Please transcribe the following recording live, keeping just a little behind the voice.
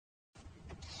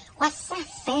What's up,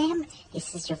 fam?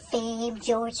 This is your fam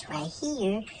George right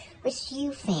here with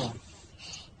you, fam.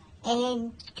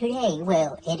 And today,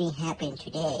 well, it didn't happen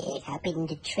today. It happened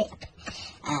the trip.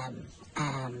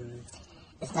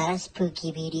 It's not a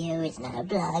spooky video. It's not a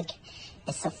vlog.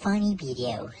 It's a funny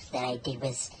video that I did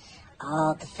with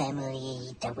all the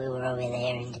family that we were over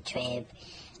there in the trip.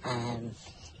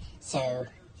 So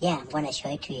yeah, I'm gonna show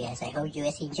it to you guys. I hope you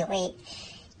guys enjoy it.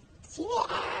 Yeah.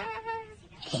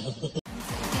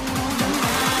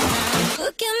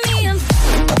 Look at me, I'm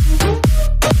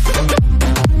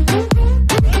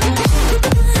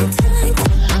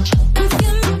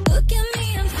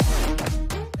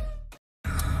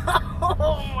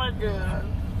oh my god.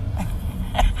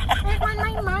 I want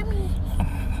my mommy.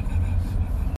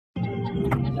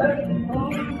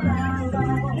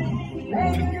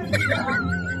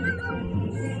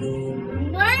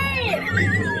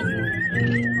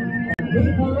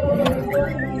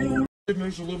 It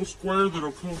makes a little square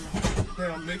that'll come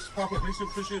down, pop up, makes it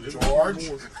push it. George?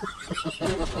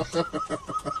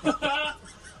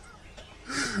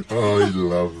 Oh, I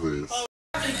love this.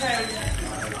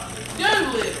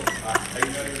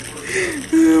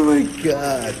 Oh my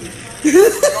god.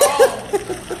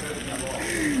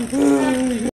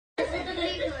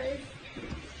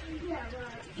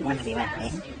 You want to be my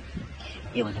friend?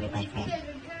 You want to be my friend?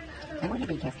 I want to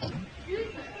be your friend.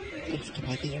 Please, can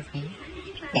I be your friend?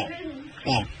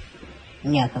 No.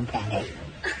 No comprende.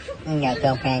 No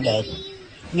comprende.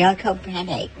 No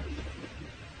comprende.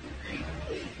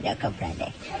 No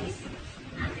comprende.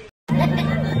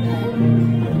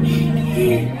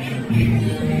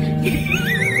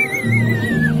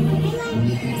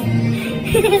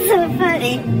 It's so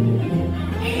funny.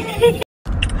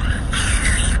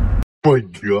 Oh my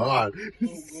god.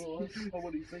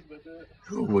 What do you think about that?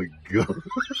 Oh my god.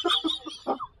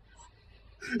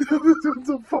 This one's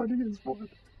the funniest one.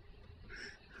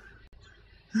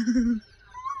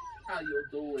 How you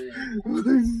doing?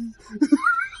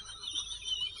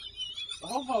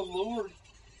 Oh my lord.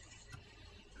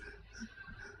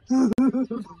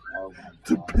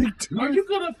 It's a big tooth. Are you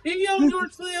gonna pee on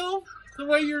yourself the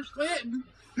way you're sitting?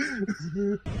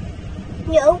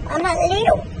 No, I'm not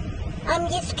little.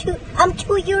 I'm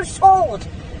 2 years old.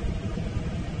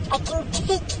 I can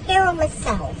take care of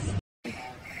myself.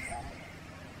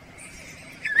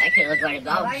 I could look like a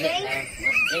dog sitting there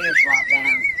with the ears flopped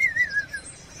down.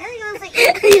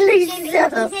 He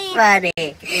looks so funny.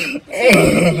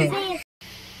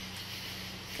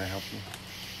 Can I help you?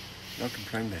 No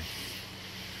comprende.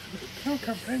 No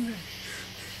comprende.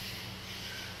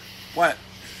 What?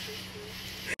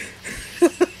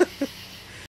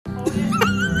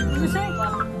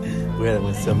 Wait,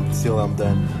 until I'm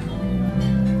done.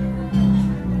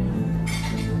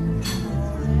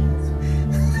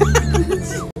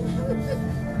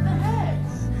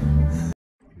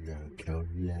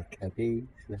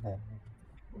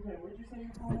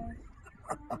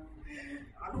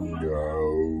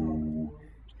 No.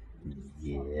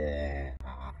 Yes.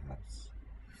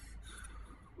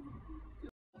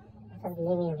 I'm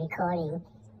living recording.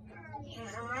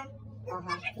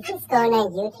 It's just going on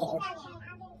YouTube.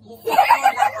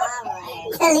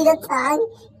 A little tongue.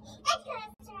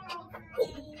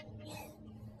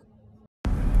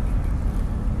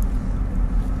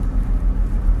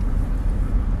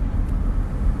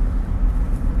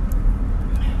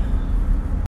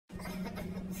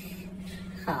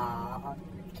 Oh,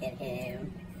 look at him.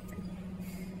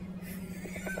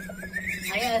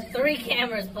 I got 3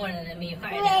 cameras pointed at me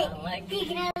right now. Like,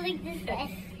 Can I look this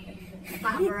way?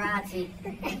 paparazzi. It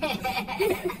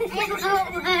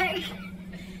won't work.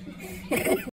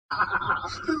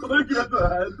 Look at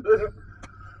that.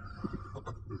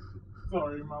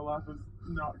 Sorry, my laugh is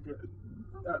not good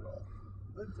at all.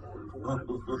 That's horrible.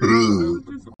 I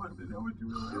just wanted to know what you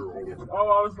were laughing at. Oh,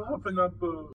 I was laughing at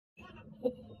the...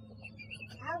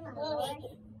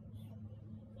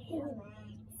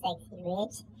 Sexy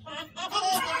rich.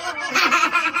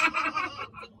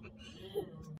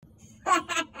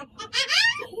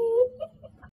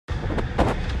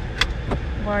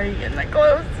 Why are you getting that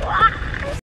close?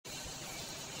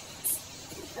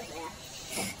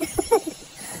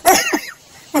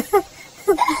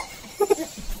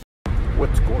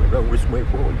 What's going on with my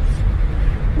boys?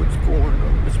 What's going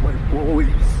on with my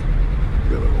boys?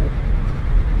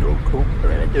 No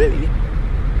comprende.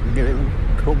 No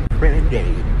comprende.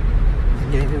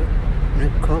 No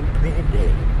comprende.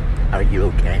 Are you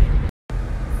okay?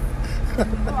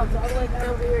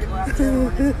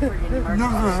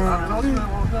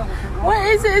 What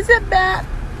is it? Is it Matt?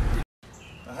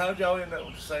 How'd y'all end up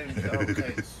with the same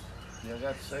case? Y'all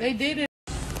got the same? They did it.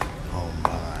 Oh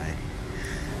my.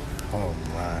 Oh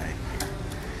my.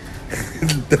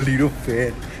 The little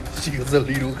fan. She has a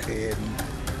little hand.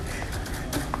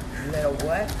 Little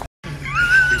what?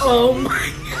 Oh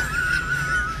my god.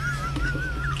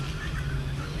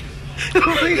 Oh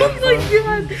my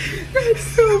god. That's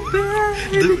so bad.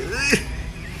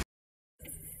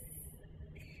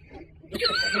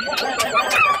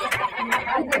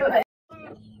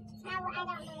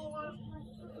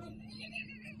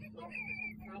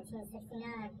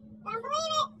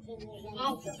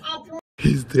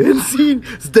 He's dancing.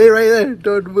 Stay right there.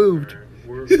 Don't move.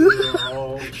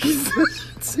 He's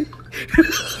dancing.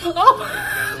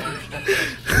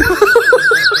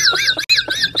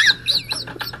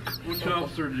 Which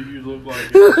officer do you look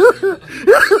like?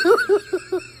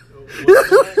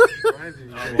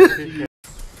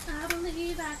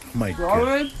 My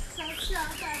god.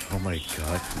 Oh my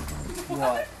god.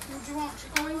 What?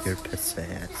 You're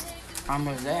possessed. I'm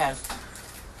possessed.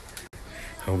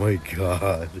 Oh my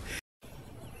god.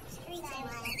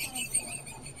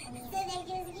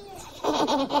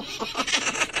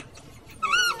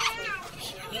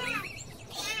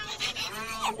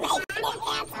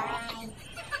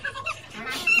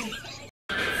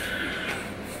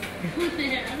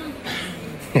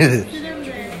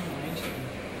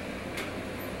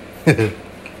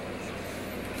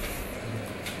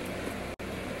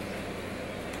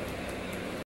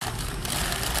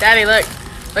 Daddy, look.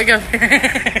 Look up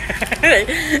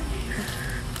here.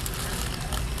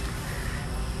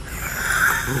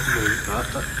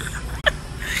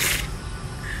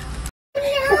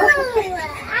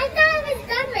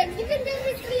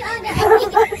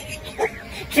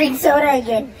 Drink soda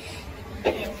again.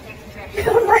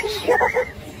 Oh my god.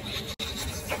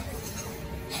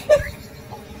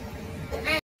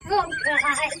 Oh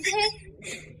god.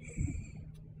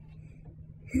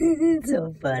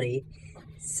 So funny.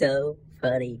 So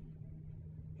funny.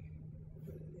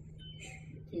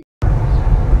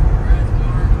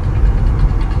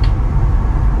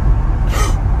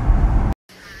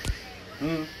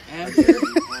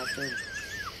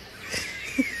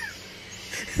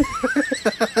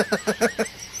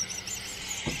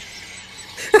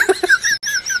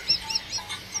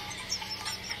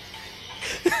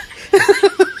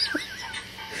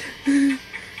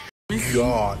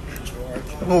 God.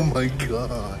 Oh my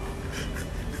god.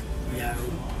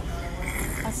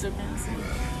 I still can't see.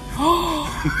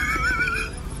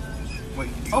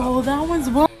 Oh, that one's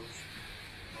one.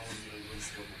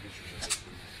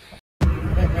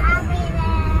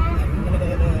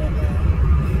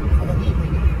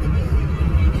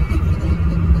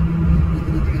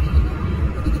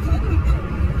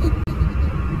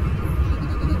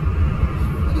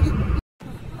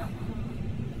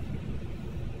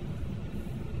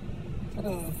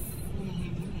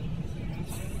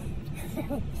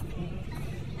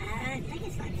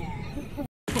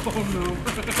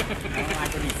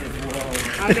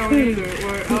 I don't either.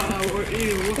 We're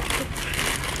ew.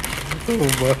 Oh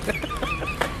my.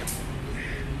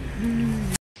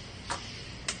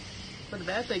 But the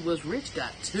bad thing was Rich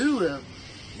got 2 of them.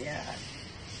 Yeah.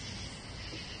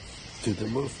 Do the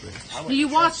movement. You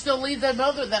watch, they'll leave that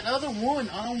other one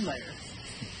on there.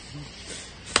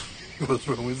 What's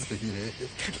wrong with his head?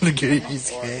 Look at his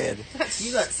head.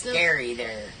 You look scary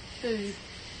there. Dude.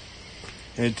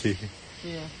 Auntie,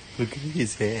 Yeah. look at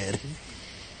his head.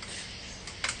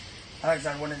 I looks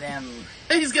like one of them.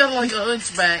 He's got like a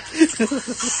hunchback.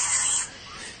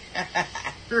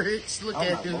 Rich, look Oh,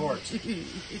 at my him. Lord.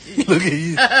 Look at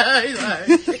his He's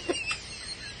like,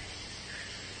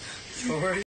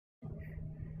 Sorry.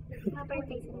 My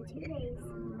birthday's in 2 days.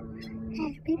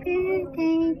 Happy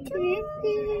birthday to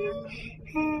you.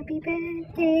 Happy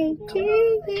birthday to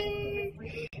you.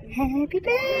 Happy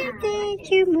birthday,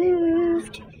 you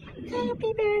moved.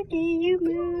 Happy birthday, you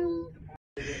moved.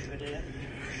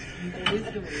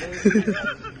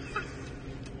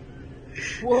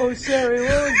 whoa, Sherry,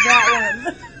 what was that one?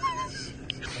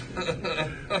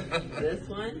 This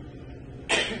one?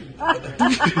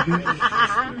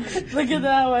 Look at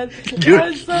that one.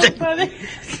 That's so funny.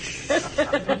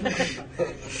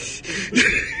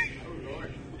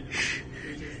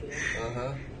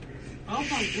 Oh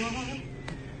my god.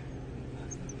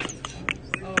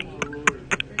 Oh my lord.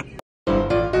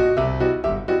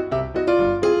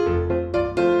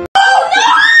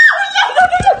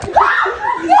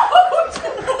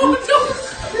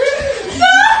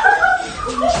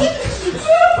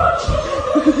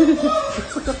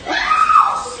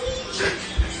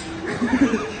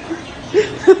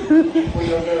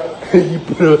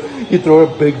 you throw a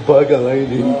big bug at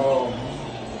Lady.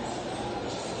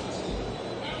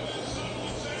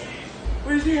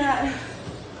 Where's he at?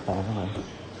 I don't know.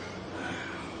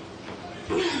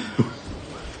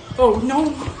 Oh, no.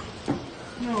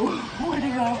 No. Where'd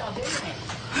it go?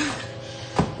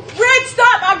 Rick,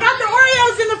 stop! I got the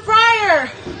Oreos in the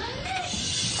fryer!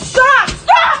 Stop!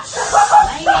 Stop!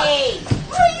 Hey!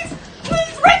 Please!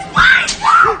 Please, Rick, please!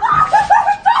 No! No!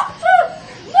 Go! Go!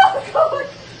 No!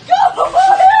 Go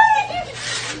away!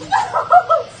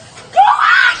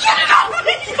 Get it off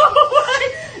me! Go away!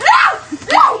 No!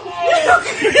 No!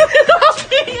 Get it off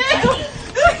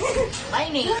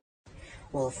me!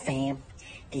 Well, fam,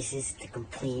 this is the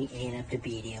complete end of the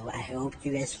video. I hope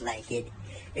you guys like it.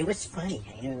 It was funny.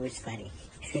 I know it was funny.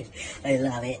 I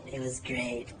love it. It was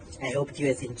great. I hope you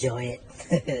guys enjoy it.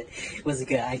 It was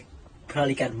good. I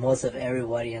probably got most of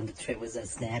everybody on the trip was on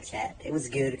Snapchat. It was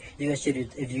good. You guys should,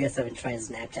 if you guys haven't tried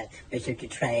Snapchat, make sure to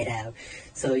try it out.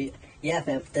 So yeah,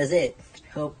 fam, that's it.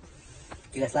 Hope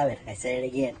you guys love it. I said it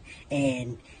again.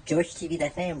 And George TV,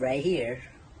 that fam right here,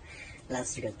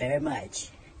 loves you guys very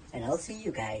much. And I'll see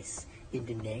you guys in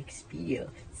the next video.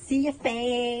 See ya,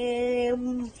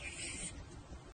 fam!